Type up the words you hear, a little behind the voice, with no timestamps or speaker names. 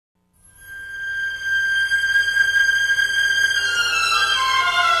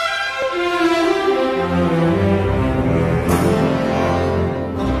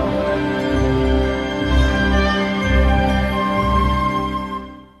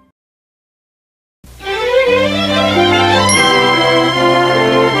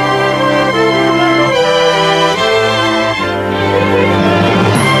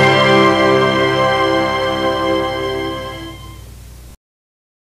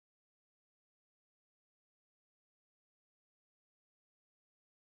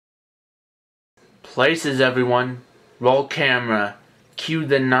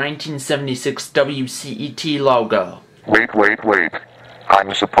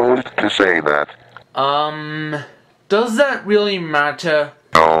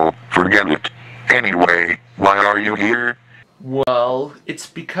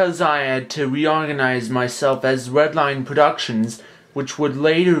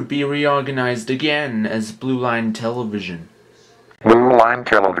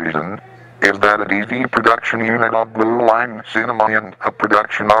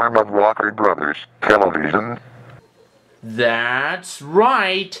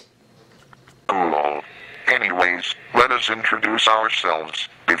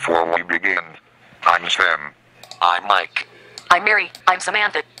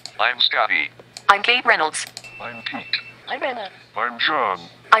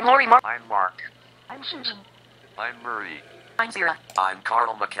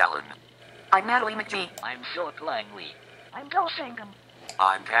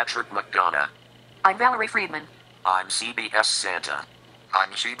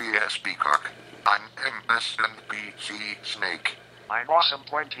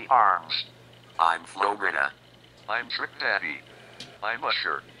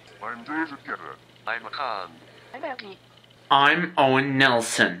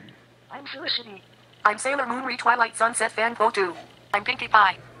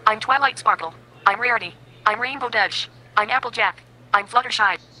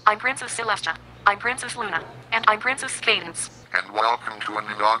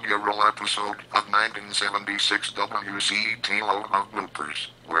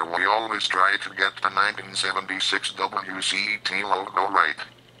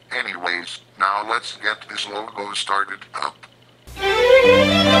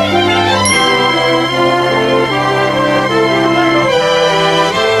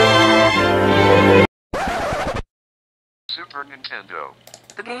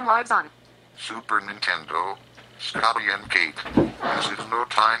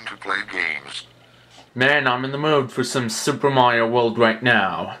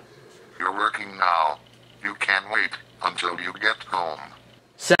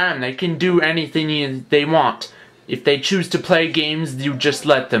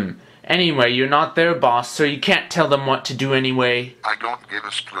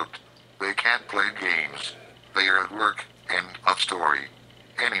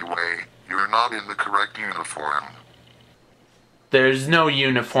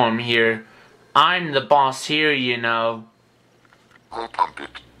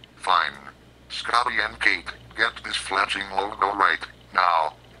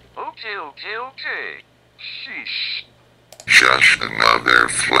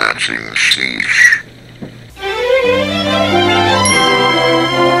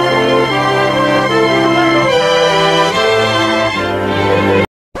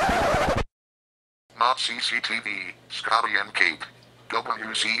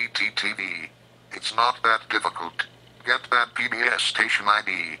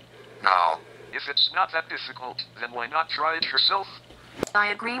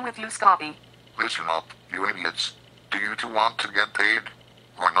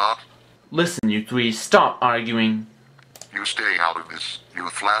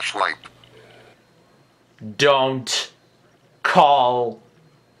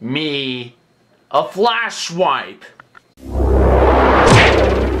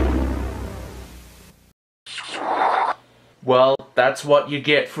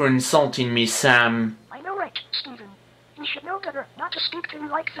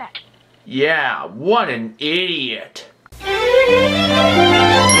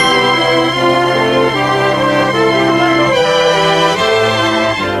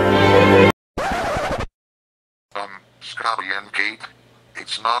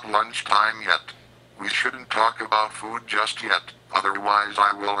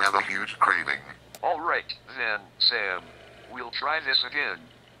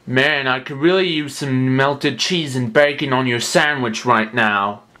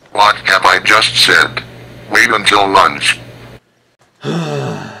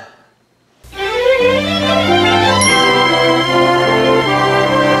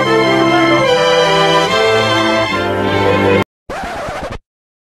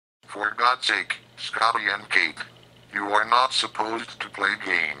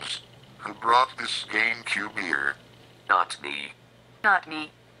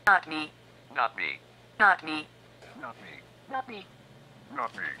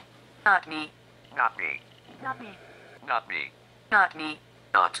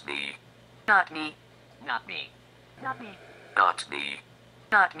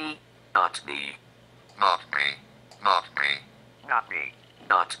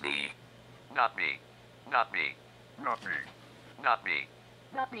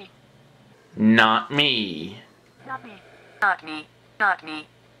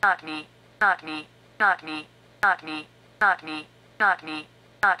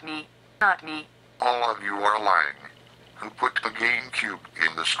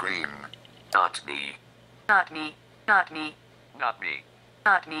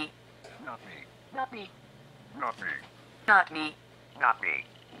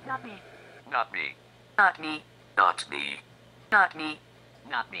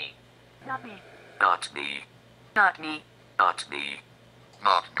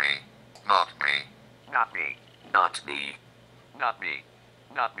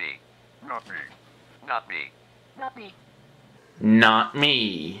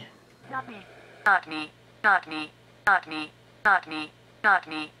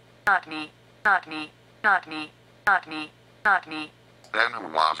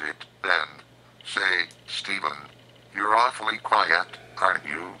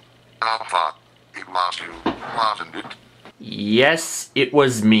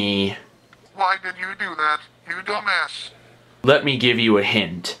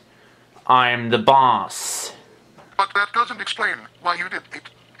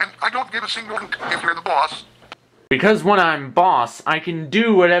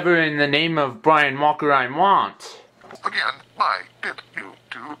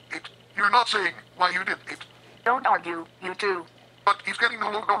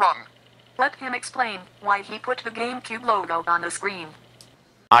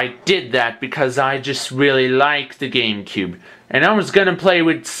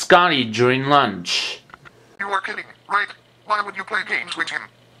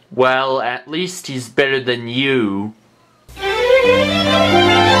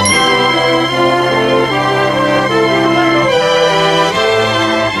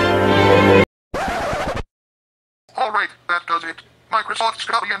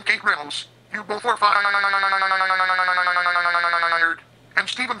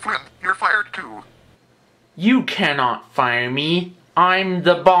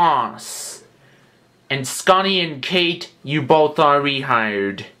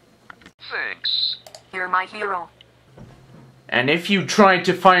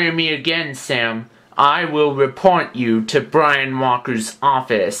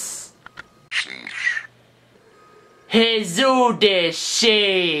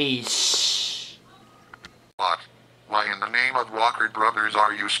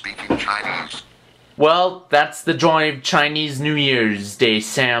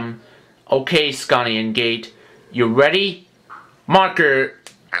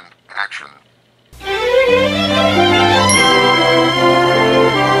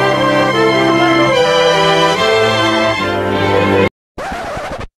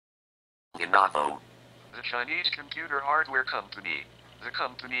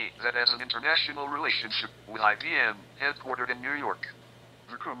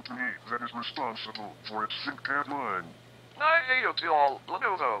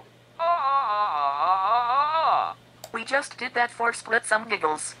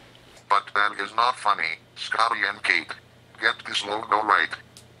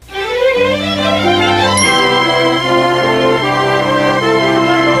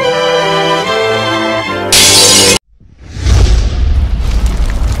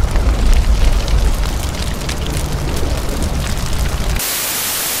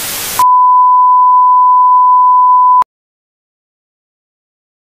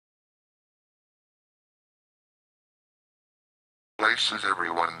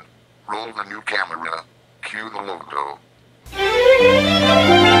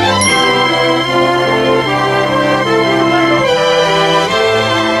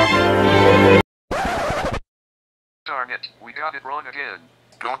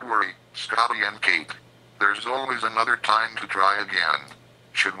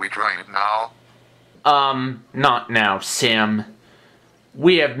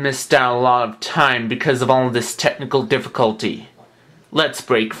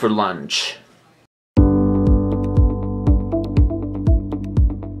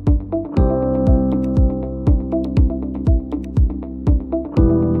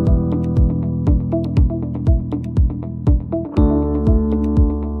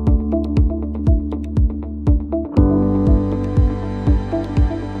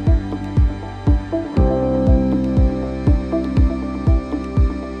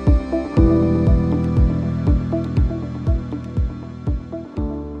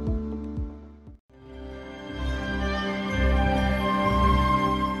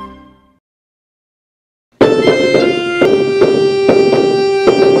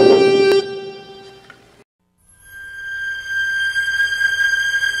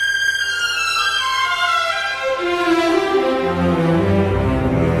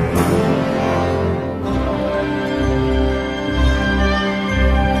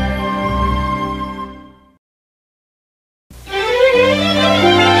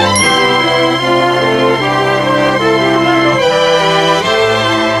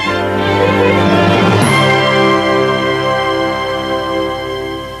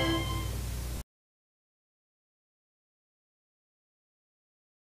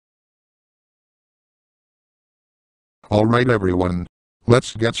Alright everyone.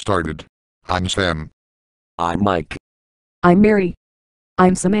 Let's get started. I'm Sam. I'm Mike. I'm Mary.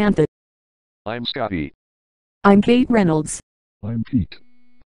 I'm Samantha. I'm Scotty. I'm Kate Reynolds. I'm Pete.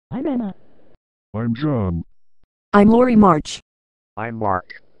 I'm Emma. I'm John. I'm Lori March. I'm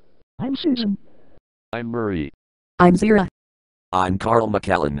Mark. I'm Susan. I'm Murray. I'm Zira. I'm Carl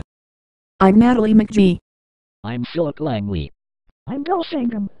McKellen. I'm Natalie McGee. I'm Philip Langley. I'm Bill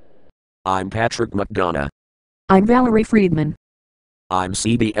Sangham. I'm Patrick McDonough. I'm Valerie Friedman. I'm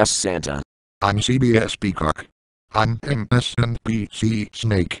CBS Santa. I'm CBS Peacock. I'm MSNBC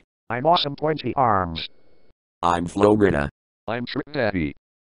Snake. I'm Awesome Pointy Arms. I'm Florida. I'm Trick Daddy.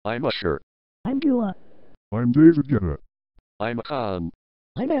 I'm Usher. I'm Dula. I'm David Guetta. I'm Khan.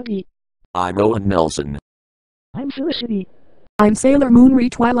 I'm Abby. I'm Owen Nelson. I'm Felicity. I'm Sailor Moon Re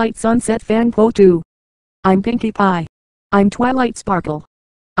Twilight Sunset Fan Quo 2. I'm Pinkie Pie. I'm Twilight Sparkle.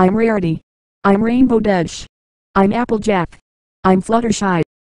 I'm Rarity. I'm Rainbow Dash. I'm Applejack. I'm Fluttershy.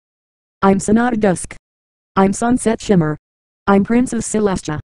 I'm Sonata Dusk. I'm Sunset Shimmer. I'm Princess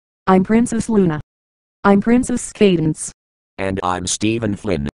Celestia. I'm Princess Luna. I'm Princess Cadence. And I'm Stephen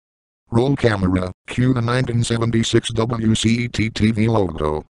Flynn. Roll camera, cue the 1976 WCET TV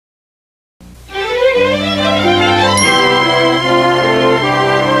logo.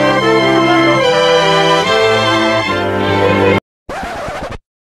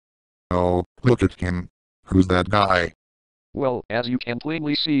 Oh, look at him. Who's that guy? Well, as you can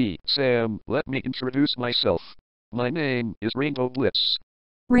plainly see, Sam, let me introduce myself. My name is Rainbow Blitz.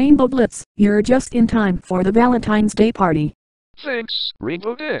 Rainbow Blitz, you're just in time for the Valentine's Day party. Thanks,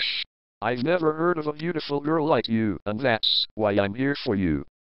 Rainbow Dish. I've never heard of a beautiful girl like you, and that's why I'm here for you.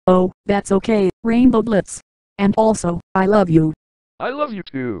 Oh, that's okay, Rainbow Blitz. And also, I love you. I love you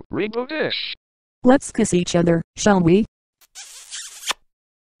too, Rainbow Dish. Let's kiss each other, shall we?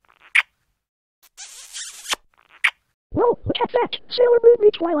 Whoa, look at that! Sailor Moon Re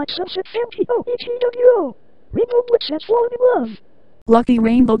Twilight Sunset Fan Quo. Rainbow Blitz has fallen in love. Lucky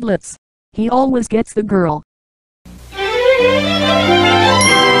Rainbow Blitz. He always gets the girl.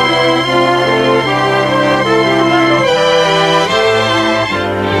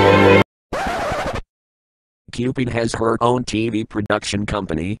 Cupid has her own TV production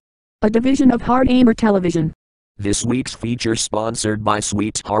company. A division of Hard Aimer Television. This week's feature sponsored by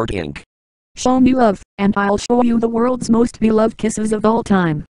Sweetheart Inc. Show me love, and I'll show you the world's most beloved kisses of all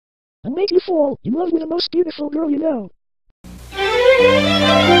time. And make you fall in love with the most beautiful girl you know.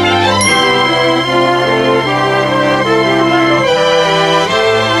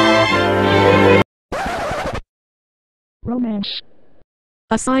 Romance.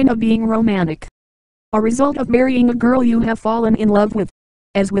 A sign of being romantic. A result of marrying a girl you have fallen in love with.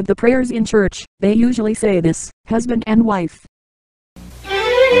 As with the prayers in church, they usually say this, husband and wife.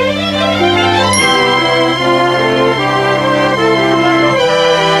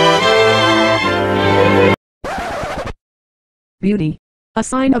 Beauty. A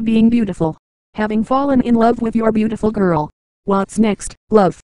sign of being beautiful. Having fallen in love with your beautiful girl. What's next,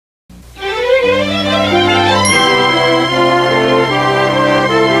 love?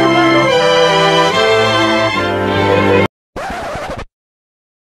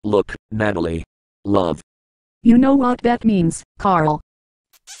 Look, Natalie. Love. You know what that means, Carl.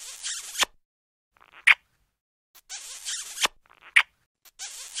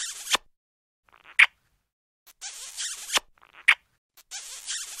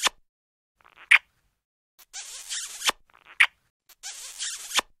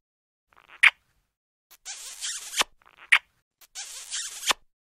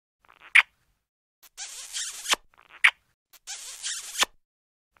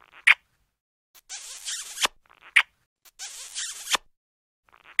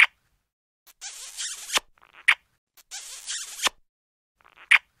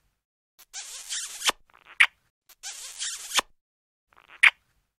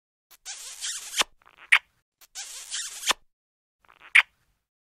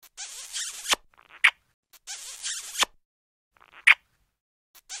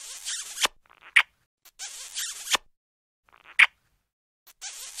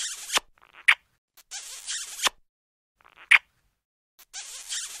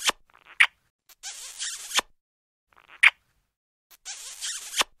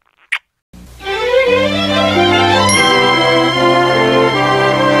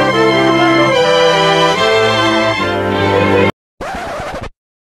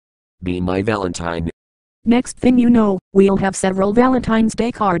 Be my Valentine. Next thing you know, we'll have several Valentine's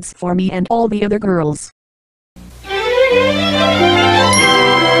Day cards for me and all the other girls.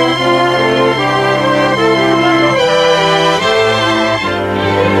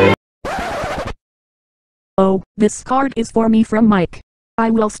 Oh, this card is for me from Mike. I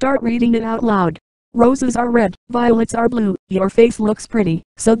will start reading it out loud. Roses are red, violets are blue, your face looks pretty,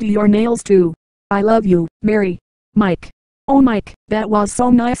 so do your nails too. I love you, Mary. Mike. Oh Mike, that was so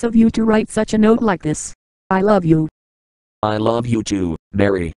nice of you to write such a note like this. I love you. I love you too,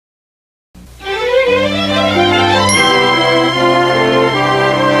 Mary.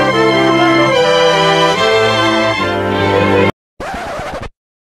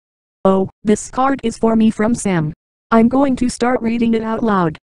 Oh, this card is for me from Sam. I'm going to start reading it out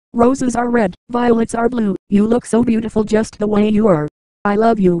loud. Roses are red, violets are blue, you look so beautiful just the way you are. I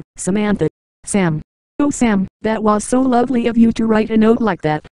love you, Samantha. Sam. Oh Sam, that was so lovely of you to write a note like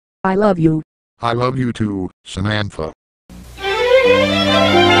that. I love you. I love you too, Samantha.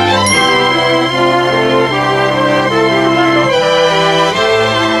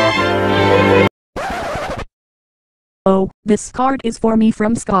 Oh, this card is for me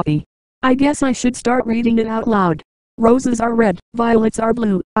from Scotty. I guess I should start reading it out loud. Roses are red, violets are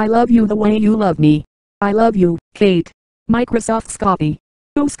blue, I love you the way you love me. I love you, Kate. Microsoft Scotty.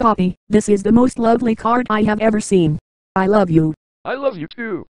 Oh Scotty, this is the most lovely card I have ever seen. I love you. I love you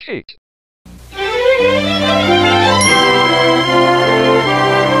too, Kate.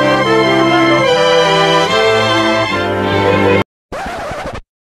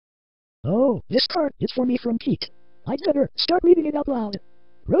 Oh, this card is for me from Pete. I'd better start reading it out loud.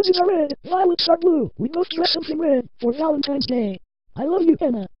 Roses are red, violets are blue, we both dress something red for Valentine's Day. I love you,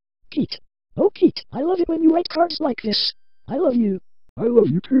 Emma. Pete. Oh Pete, I love it when you write cards like this. I love you. I love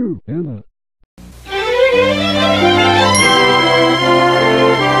you too, Anna.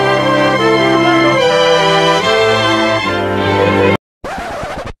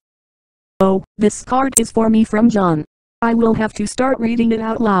 Oh, this card is for me from John. I will have to start reading it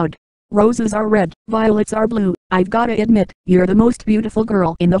out loud. Roses are red, violets are blue, I've gotta admit, you're the most beautiful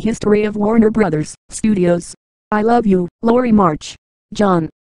girl in the history of Warner Brothers Studios. I love you, Lori March. John.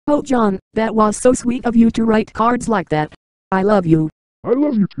 Oh John, that was so sweet of you to write cards like that. I love you. I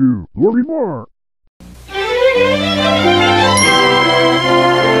love you too, Lori Moore.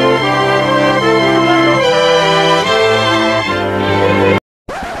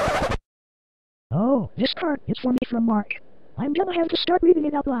 Oh, this card is for me from Mark. I'm gonna have to start reading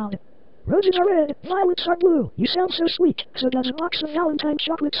it out loud. Roses are red, violets are blue, you sound so sweet, so does a box of Valentine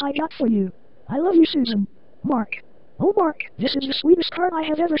chocolates I got for you. I love you, Susan. Mark. Oh Mark, this is the sweetest card I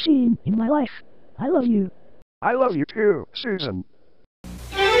have ever seen in my life. I love you. I love you too, Susan.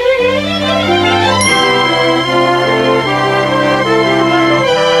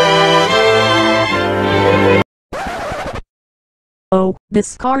 Oh,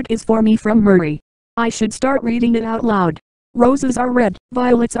 this card is for me from Murray. I should start reading it out loud. Roses are red,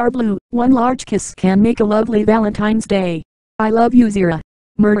 violets are blue, one large kiss can make a lovely Valentine's Day. I love you, Zira.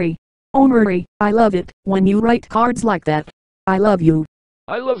 Murray. Oh Murray, I love it when you write cards like that. I love you.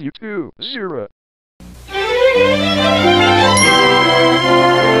 I love you too, Zira.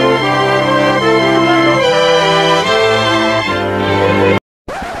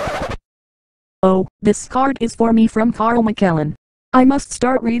 Oh, this card is for me from Carl McKellen. I must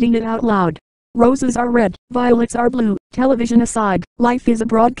start reading it out loud. Roses are red, violets are blue, television aside, life is a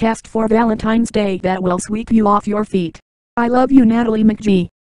broadcast for Valentine's Day that will sweep you off your feet. I love you, Natalie McGee.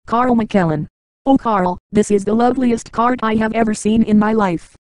 Carl McKellen. Oh Carl, this is the loveliest card I have ever seen in my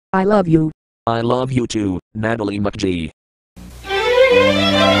life. I love you. I love you too, Natalie McGee.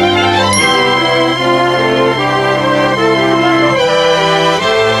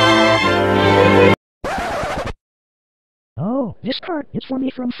 Oh, this card is for me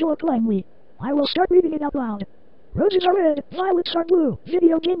from Philip Langley. I will start reading it out loud. Roses are red, violets are blue,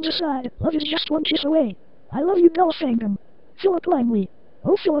 video games aside, love is just one kiss away. I love you, Bella Fangam. Philip Langley.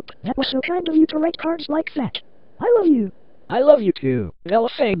 Oh Philip, that was so kind of you to write cards like that. I love you. I love you too, Bella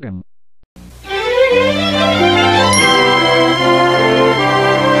Fangam.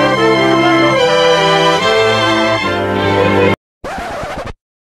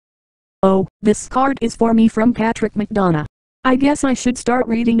 Oh, this card is for me from Patrick McDonough. I guess I should start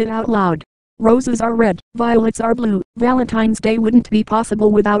reading it out loud. Roses are red, violets are blue, Valentine's Day wouldn't be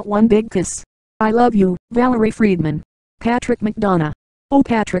possible without one big kiss. I love you, Valerie Friedman. Patrick McDonough. Oh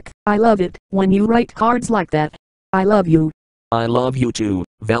Patrick, I love it when you write cards like that. I love you. I love you too,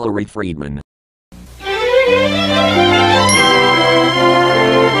 Valerie Friedman.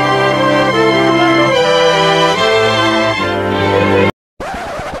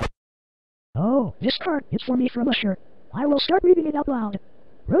 Oh, this card is for me from Usher. I will start reading it out loud.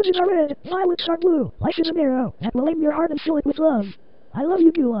 Roses are red, violets are blue, life is an arrow that will aim your heart and fill it with love. I love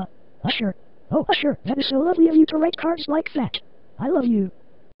you, Beulah. Usher. Oh Usher, that is so lovely of you to write cards like that. I love you.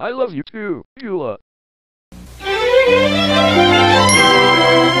 I love you too, Beulah.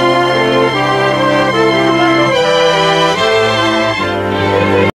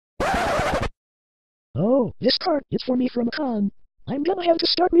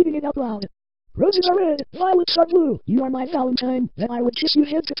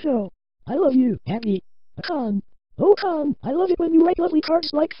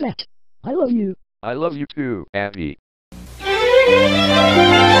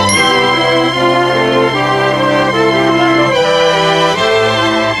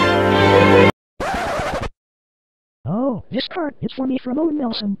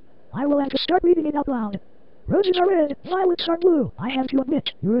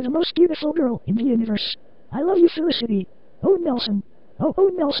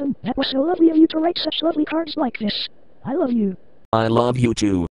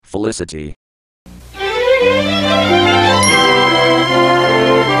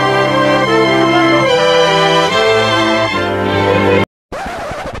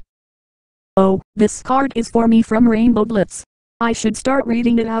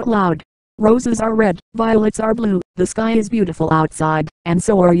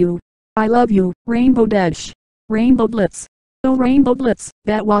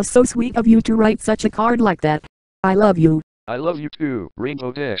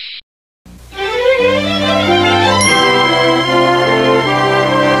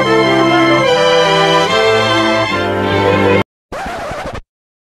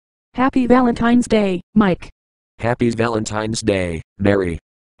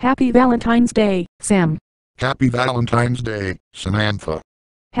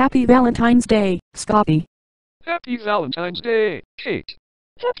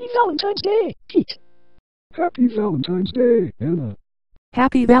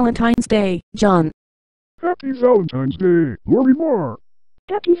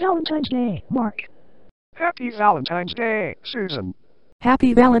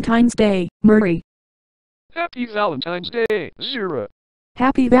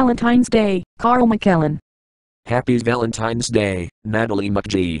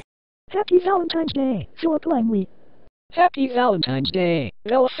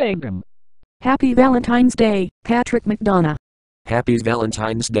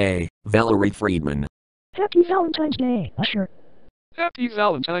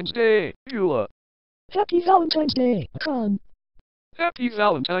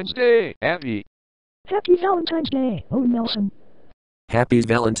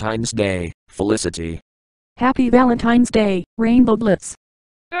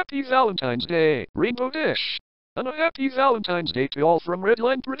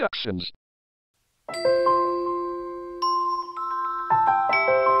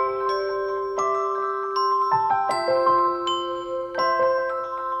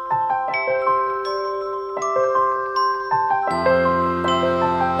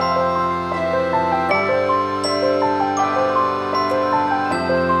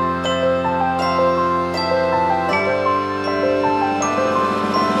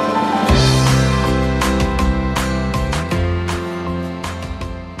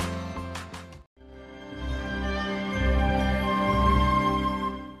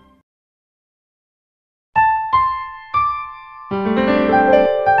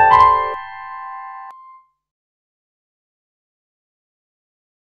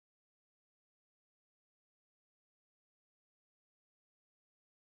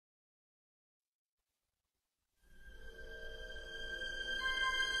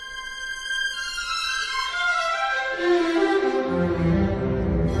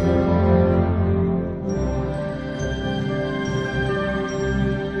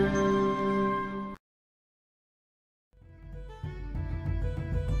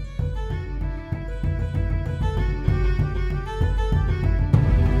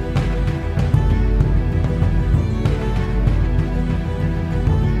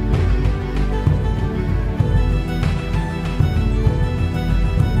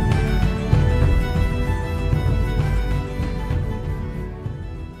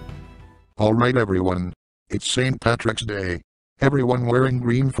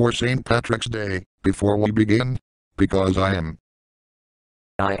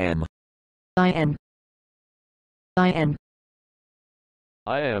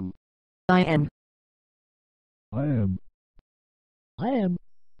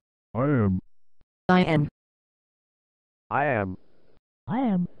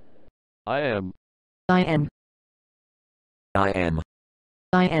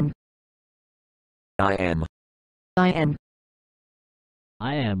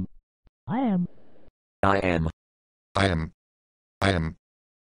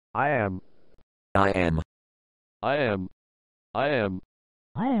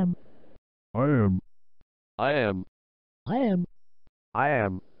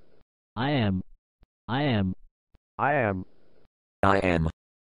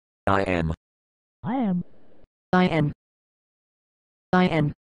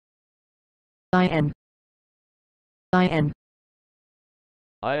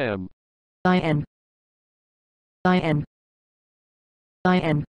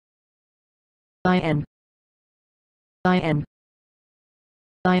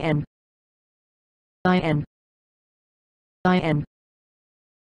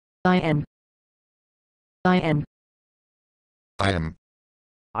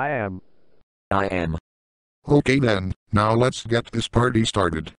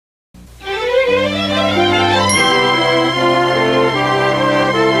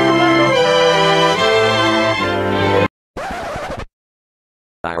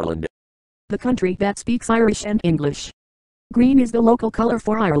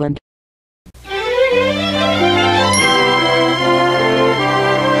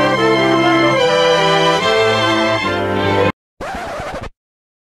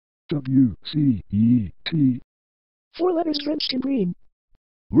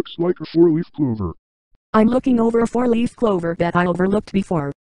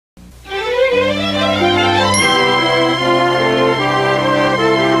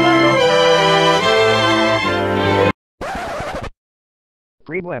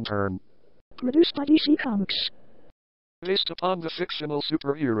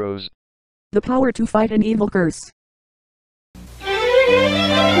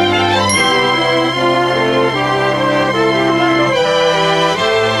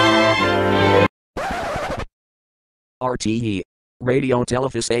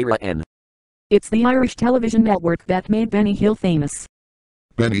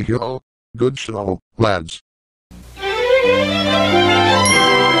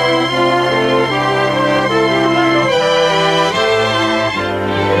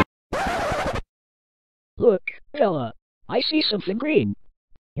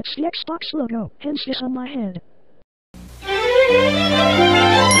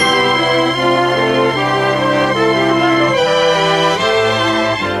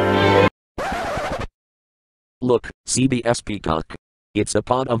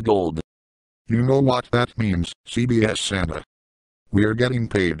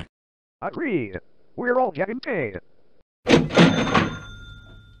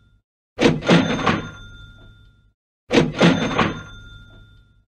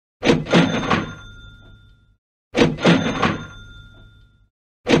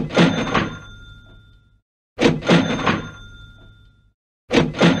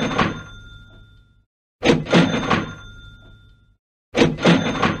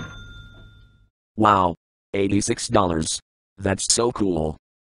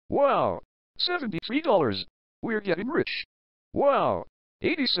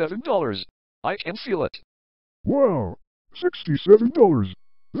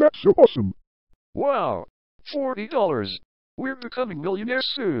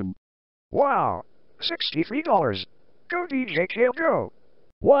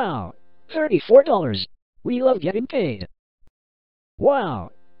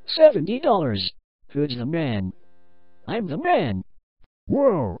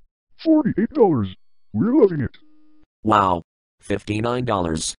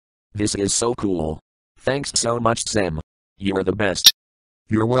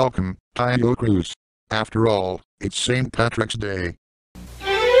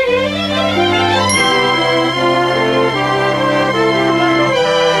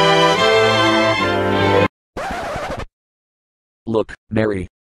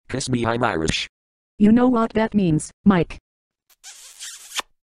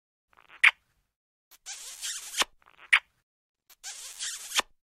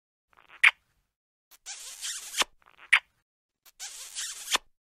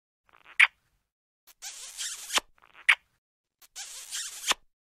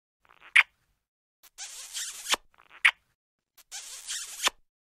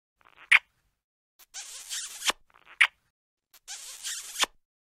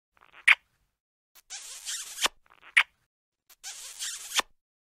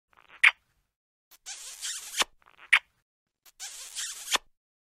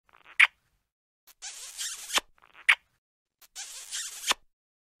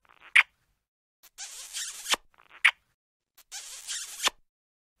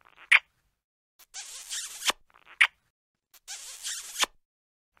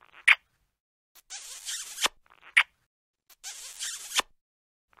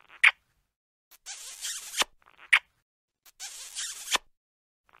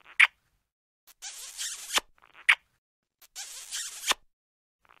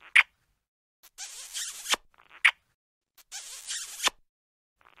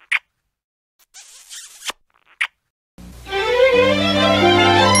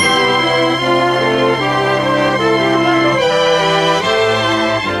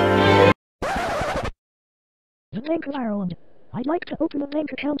 Bank of Ireland. I'd like to open a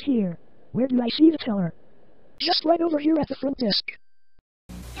bank account here. Where do I see the teller? Just right over here at the front desk.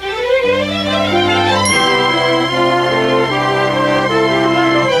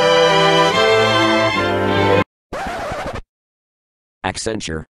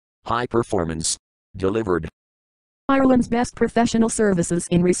 Accenture. High performance. Delivered. Ireland's best professional services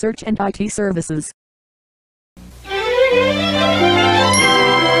in research and IT services.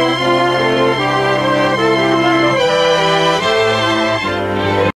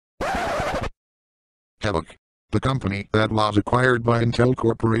 Quebec, the company that was acquired by Intel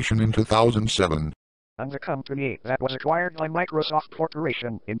Corporation in 2007. And the company that was acquired by Microsoft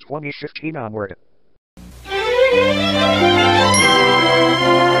Corporation in 2015 onward.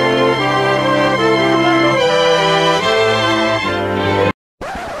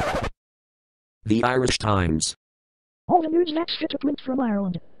 The Irish Times. All the news that's fit to print from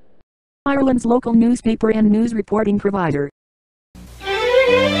Ireland. Ireland's local newspaper and news reporting provider.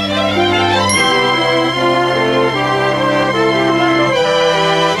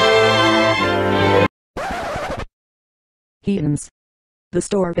 Heaton's. The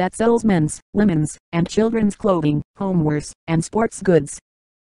store that sells men's, women's, and children's clothing, homewares, and sports goods.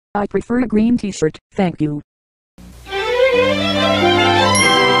 I prefer a green t-shirt, thank you.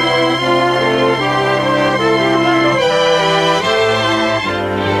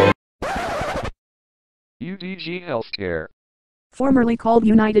 UDG Healthcare. Formerly called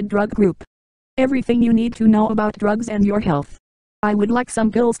United Drug Group. Everything you need to know about drugs and your health. I would like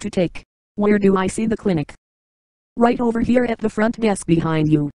some pills to take. Where do I see the clinic? Right over here at the front desk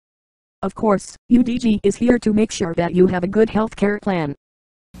behind you. Of course, UDG is here to make sure that you have a good healthcare plan.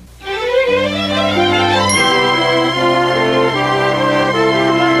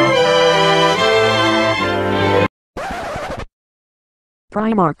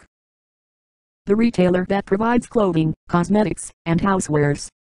 Primark. The retailer that provides clothing, cosmetics, and housewares.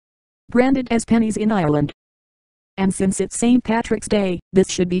 Branded as pennies in Ireland. And since it's St. Patrick's Day, this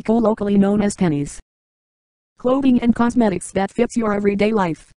should be colloquially known as pennies. Clothing and cosmetics that fits your everyday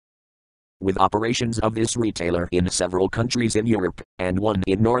life. With operations of this retailer in several countries in Europe, and one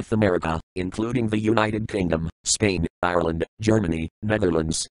in North America, including the United Kingdom, Spain, Ireland, Germany,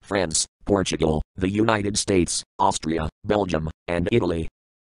 Netherlands, France, Portugal, the United States, Austria, Belgium, and Italy.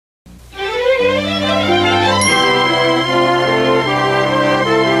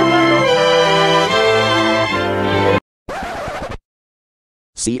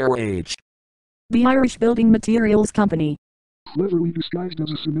 CRH. The Irish Building Materials Company. Cleverly disguised as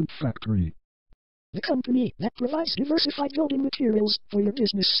a cement factory. The company that provides diversified building materials for your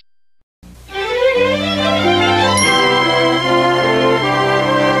business.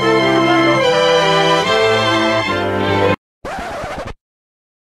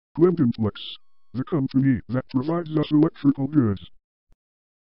 Flex, the company that provides us electrical goods.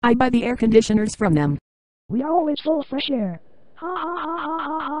 I buy the air conditioners from them. We are always full of fresh air. Ha ha ha ha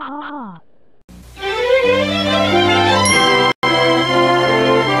ha ha ha ha.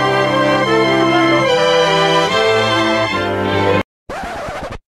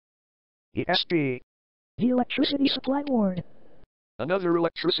 ESB. The Electricity Supply Board. Another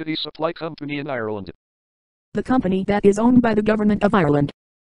electricity supply company in Ireland. The company that is owned by the government of Ireland.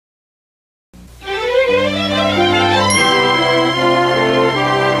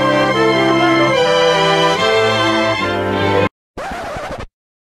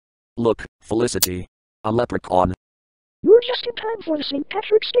 Look, Felicity. A leprechaun. You're just in time for the St.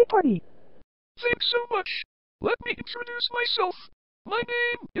 Patrick's Day party. Thanks so much. Let me introduce myself. My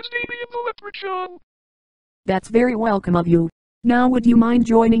name is Damien the Leprechaun. That's very welcome of you. Now would you mind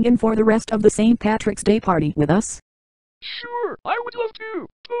joining in for the rest of the St. Patrick's Day party with us? Sure, I would love to.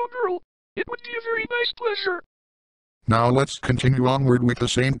 Oh girl, it would be a very nice pleasure. Now let's continue onward with the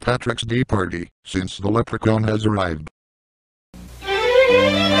St. Patrick's Day party, since the leprechaun has arrived.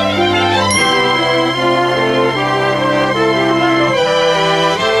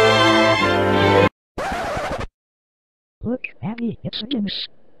 Look, Abby, it's a Guinness.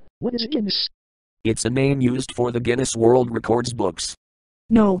 What is a Guinness? It's a name used for the Guinness World Records books.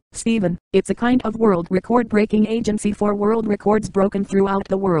 No, Stephen, it's a kind of world record-breaking agency for world records broken throughout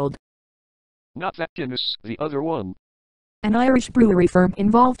the world. Not that Guinness, the other one. An Irish brewery firm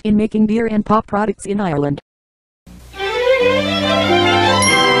involved in making beer and pop products in Ireland.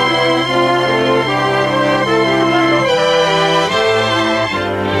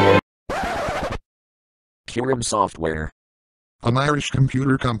 Curum Software. An Irish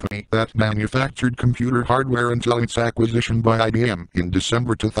computer company that manufactured computer hardware until its acquisition by IBM in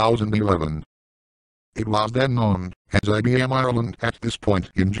December 2011. It was then known as IBM Ireland at this point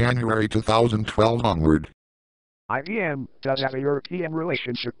in January 2012 onward. IBM does have a European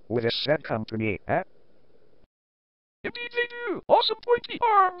relationship with a said company, eh? Indeed they do. Awesome pointy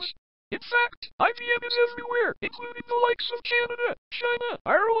arms. In fact, IBM is everywhere, including the likes of Canada, China,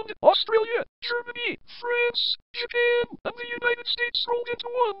 Ireland, Australia, Germany, France, Japan, and the United States rolled into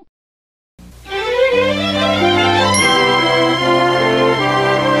one.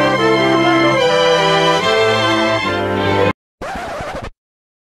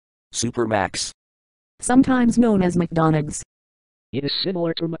 Supermax. Sometimes known as McDonald's. It is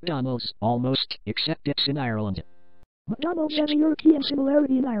similar to McDonald's, almost, except it's in Ireland. McDonald's has a European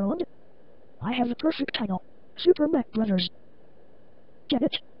similarity in Ireland. I have the perfect title. Super Mac Brothers. Get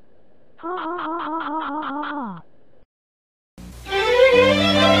it? Ha ha ha ha ha ha ha ha.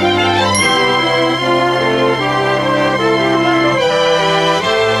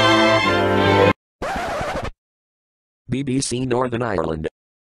 BBC Northern Ireland.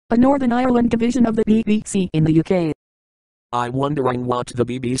 A Northern Ireland division of the BBC in the UK. I'm wondering what the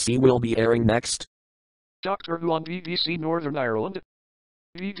BBC will be airing next. Doctor Who on BBC Northern Ireland.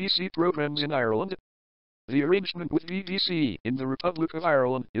 BBC programs in Ireland. The arrangement with BBC in the Republic of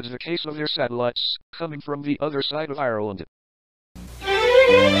Ireland is the case of their satellites coming from the other side of Ireland.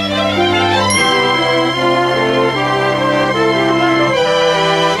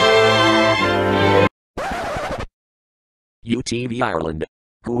 UTV Ireland.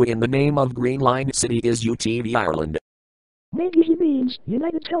 Who in the name of Green Line City is UTV Ireland? Maybe he means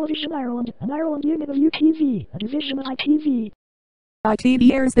United Television Ireland, an Ireland unit of UTV, a division of ITV.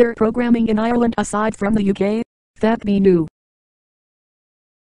 ITV airs their programming in Ireland aside from the UK? That be new.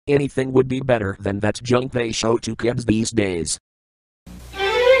 Anything would be better than that junk they show to kids these days.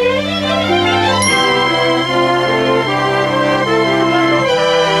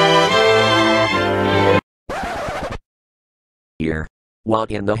 Ear.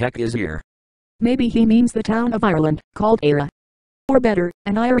 What in the heck is Ear? Maybe he means the town of Ireland, called Éire. Or better,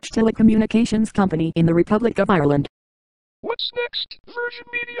 an Irish telecommunications company in the Republic of Ireland. What's next, Virgin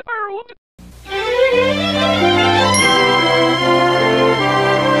Media Ireland?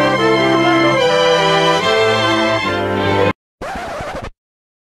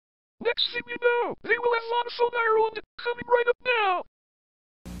 Next thing you know, they will have Vodafone Ireland coming right up now.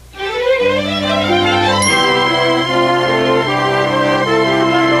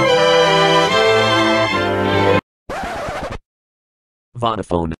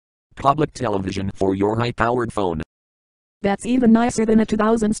 Vodafone. Public television for your high-powered phone. That's even nicer than a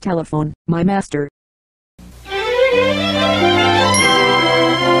 2000s telephone, my master.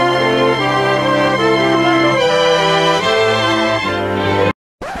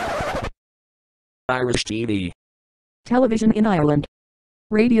 Irish TV. Television in Ireland.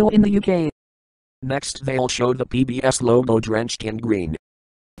 Radio in the UK. Next they'll show the PBS logo drenched in green.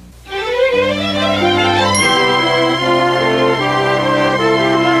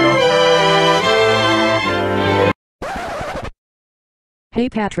 Hey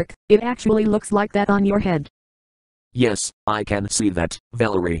Patrick, it actually looks like that on your head. Yes, I can see that,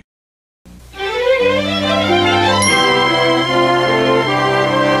 Valerie.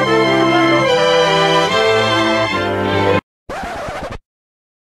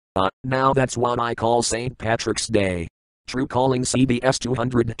 Now that's what I call St. Patrick's Day. True calling CBS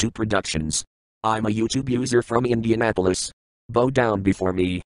 202 Productions. I'm a YouTube user from Indianapolis. Bow down before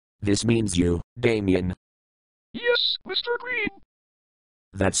me. This means you, Damien. Yes, Mr. Green.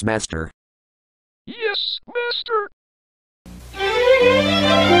 That's Master. Yes, Master.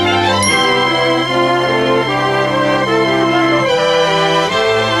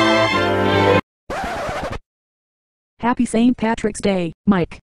 Happy St. Patrick's Day,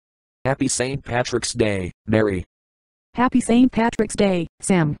 Mike. Happy St. Patrick's Day, Mary. Happy St. Patrick's Day,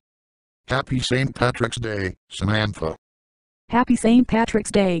 Sam. Happy St. Patrick's Day, Samantha. Happy St. Patrick's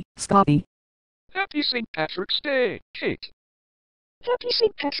Day, Scotty. Happy St. Patrick's Day, Kate. Happy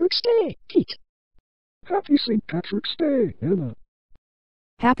St. Patrick's Day, Pete. Happy St. Patrick's Day, Anna.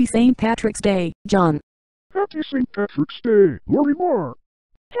 Happy St. Patrick's Day, John. Happy St. Patrick's Day, Lori Moore.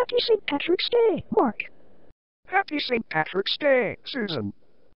 Happy St. Patrick's Day, Mark. Happy St. Patrick's Day, Susan.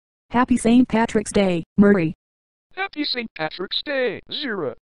 Happy St. Patrick's Day, Murray. Happy St. Patrick's Day,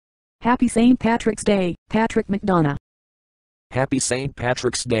 Zira. Happy St. Patrick's Day, Patrick McDonough. Happy St.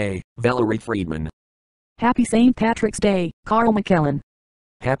 Patrick's Day, Valerie Friedman. Happy St. Patrick's Day, Carl McKellen.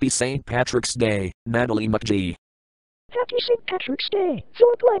 Happy St. Patrick's Day, Natalie McGee. Happy St. Patrick's Day,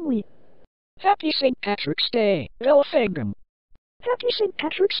 Philip Langley. Happy St. Patrick's Day, Ella Fagram. Happy St.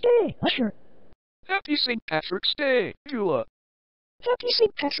 Patrick's Day, Usher. Happy St. Patrick's Day, Beulah. Happy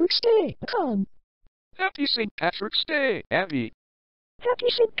St. Patrick's Day, Macon. Happy St. Patrick's Day, Abby. Happy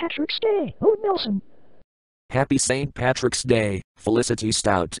St. Patrick's Day, Owen Nelson.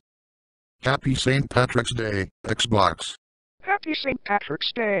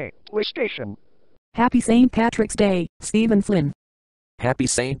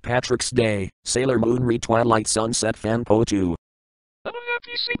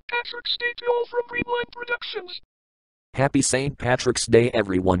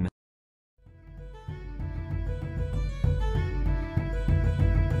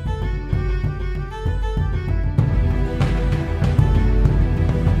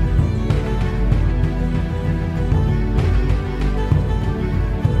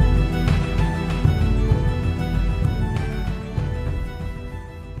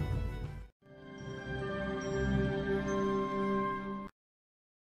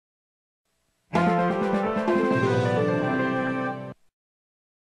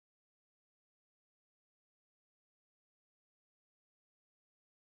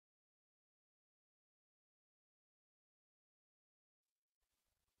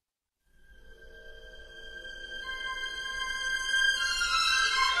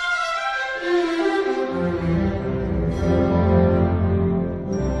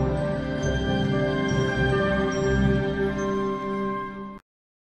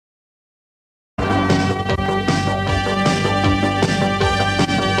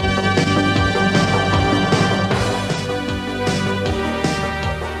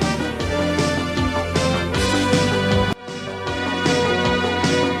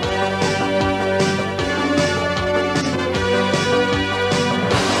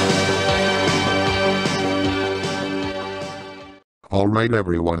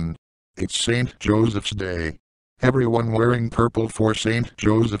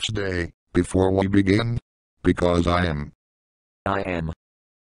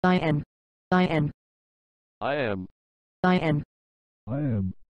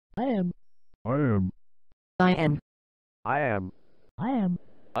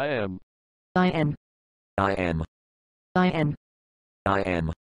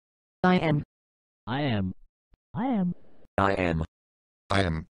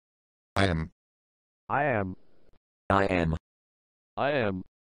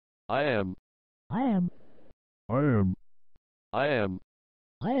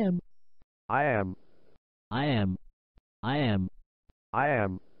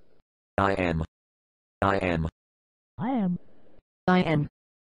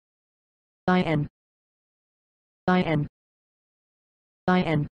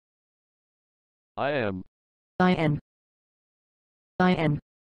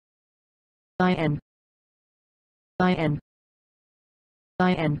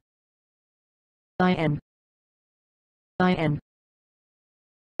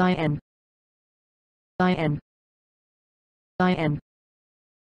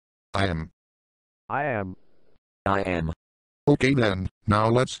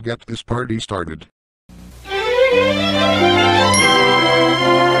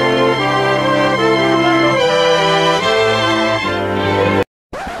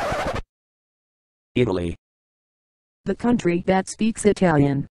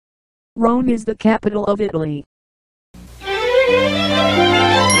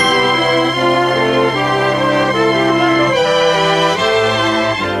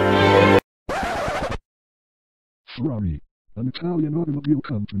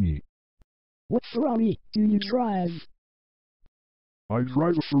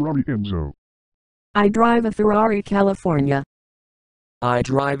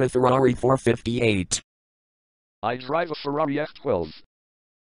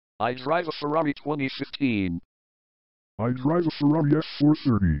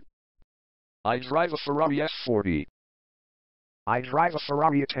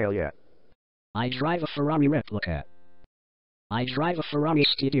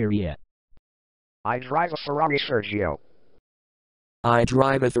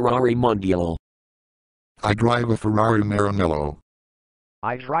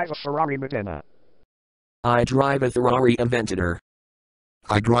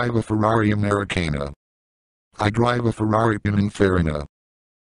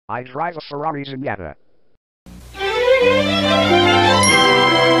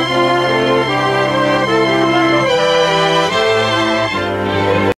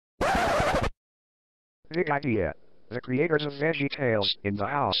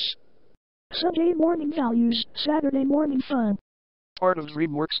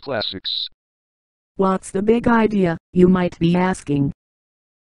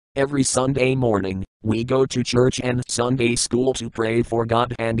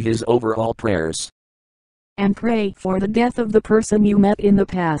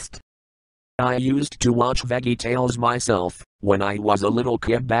 I used to watch Veggie Tales myself when I was a little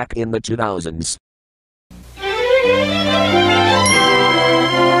kid back in the 2000s.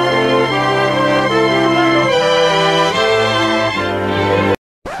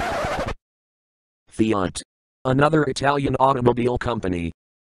 Fiat. Another Italian automobile company.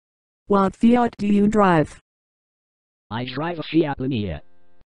 What Fiat do you drive? I drive a Fiat Linea.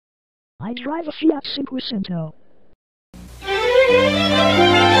 I drive a Fiat Cinquecento.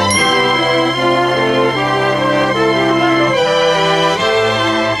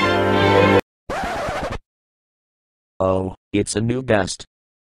 Oh, it's a new guest.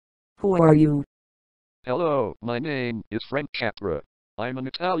 Who are you? Hello, my name is Frank Capra. I'm an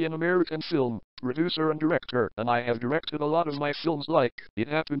Italian-American film producer and director, and I have directed a lot of my films like It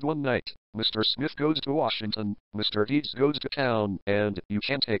Happened One Night, Mr. Smith Goes to Washington, Mr. Deeds Goes to Town, and You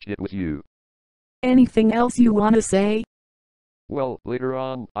Can't Take It With You. Anything else you want to say? Well, later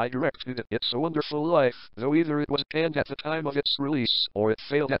on, I directed It's a Wonderful Life, though either it was panned at the time of its release, or it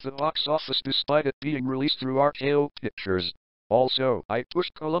failed at the box office despite it being released through RKO Pictures. Also, I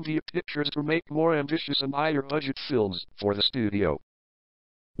pushed Columbia Pictures to make more ambitious and higher budget films for the studio.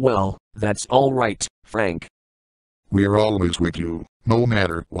 Well, that's all right, Frank. We're always with you, no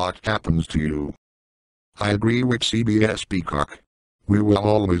matter what happens to you. I agree with CBS Peacock. We will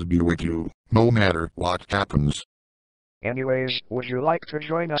always be with you, no matter what happens. Anyways, would you like to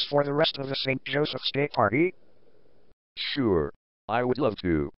join us for the rest of the St. Joseph's Day party? Sure. I would love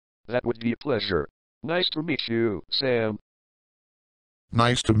to. That would be a pleasure. Nice to meet you, Sam.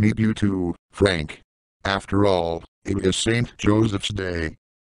 Nice to meet you too, Frank. After all, it is St. Joseph's Day.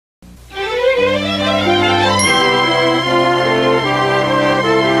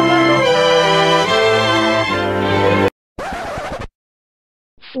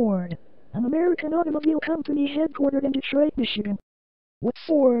 Ford, an American automobile company headquartered in Detroit, Michigan. What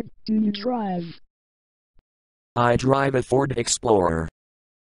Ford do you drive? I drive a Ford Explorer.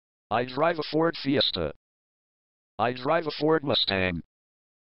 I drive a Ford Fiesta. I drive a Ford Mustang.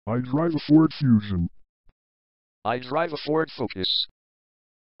 I drive a Ford Fusion. I drive a Ford Focus.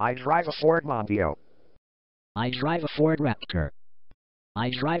 I drive a Ford Mondeo. I drive a Ford Raptor.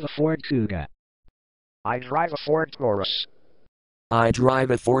 I drive a Ford Kuga. I drive a Ford Taurus. I drive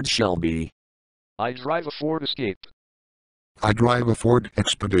a Ford Shelby. I drive a Ford Escape. I drive a Ford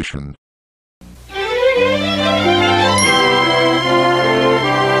Expedition.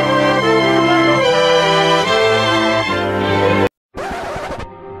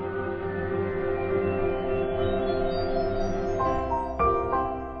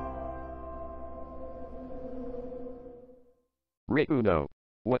 Ray Uno.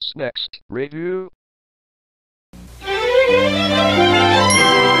 What's next, Review?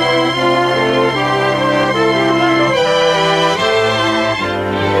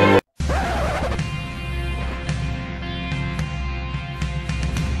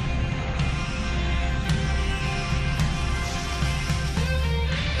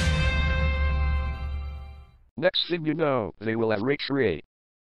 Next thing you know, they will have Rich Ray.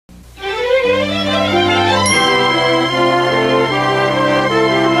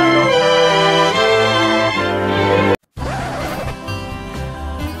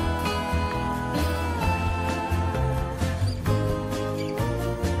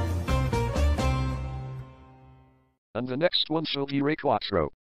 And the next one shall be Ray Quattro.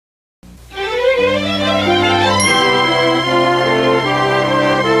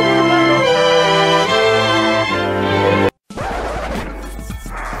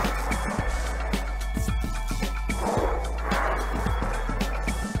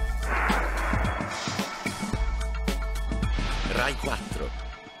 Rai 4.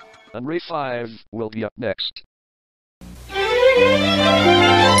 And Ray 5 will be up next.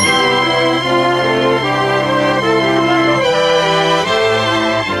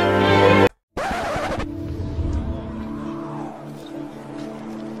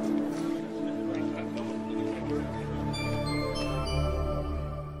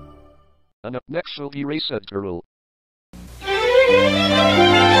 And up next will be Ray Central.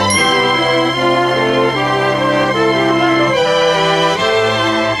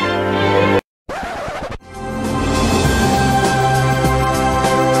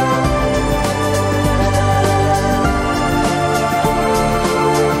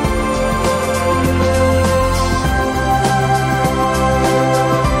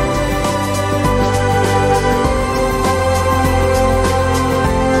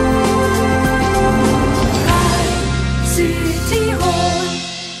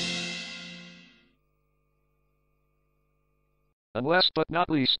 And last but not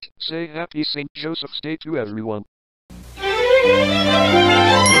least, say Happy St. Joseph's Day to everyone.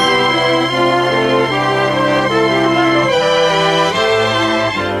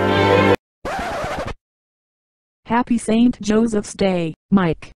 Happy St. Joseph's Day,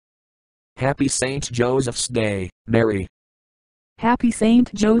 Mike. Happy St. Joseph's Day, Mary. Happy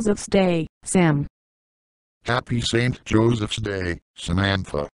St. Joseph's Day, Sam. Happy St. Joseph's Day,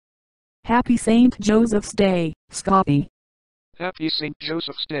 Samantha. Happy St. Joseph's Day, Scotty. Happy St.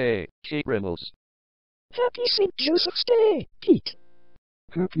 Joseph's Day, Kate Reynolds. Happy St. Joseph's Day, Pete.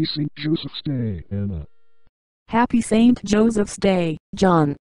 Happy St. Joseph's Day, Anna. Happy St. Joseph's Day,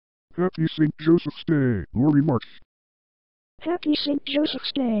 John. Happy St. Joseph's Day, Lori March. Happy St.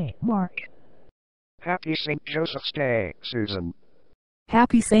 Joseph's Day, Mark. Happy St. Joseph's Day, Susan.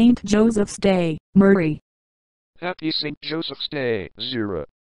 Happy St. Joseph's Day, Murray. Happy St. Joseph's Day, Zira.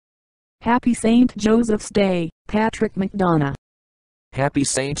 Happy St. Joseph's Day, Patrick McDonough. Happy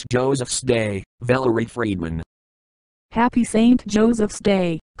St. Joseph's Day, Valerie Friedman. Happy St. Joseph's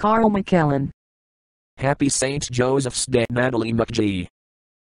Day, Carl McKellen. Happy St. Joseph's Day, Natalie McGee.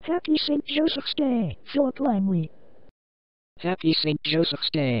 Happy St. Joseph's Day, Philip Langley. Happy St. Joseph's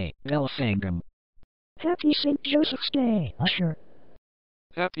Day, Bella Fangam. Happy St. Joseph's Day, Usher.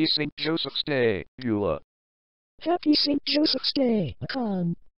 Happy St. Joseph's Day, Beulah. Happy St. Joseph's Day,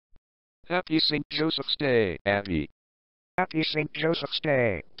 Lacan. Happy St. Joseph's Day, Abby. Happy St. Joseph's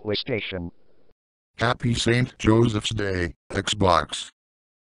Day, PlayStation. Happy St. Joseph's Day, Xbox.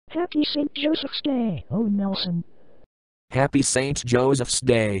 Happy St. Joseph's Day, O. Nelson. Happy St. Joseph's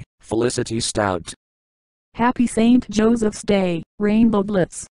Day, Felicity Stout. Happy St. Joseph's Day, Rainbow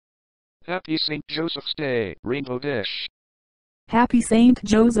Blitz. Happy St. Joseph's Day, Rainbow Dash. Happy St.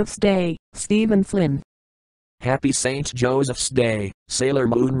 Joseph's Day, Stephen Flynn. Happy St. Joseph's Day, Sailor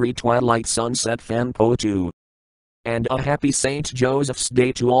Moon Twilight Sunset Fanpo 2. And a happy St. Joseph's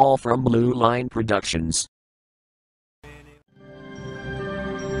Day to all from Blue Line Productions.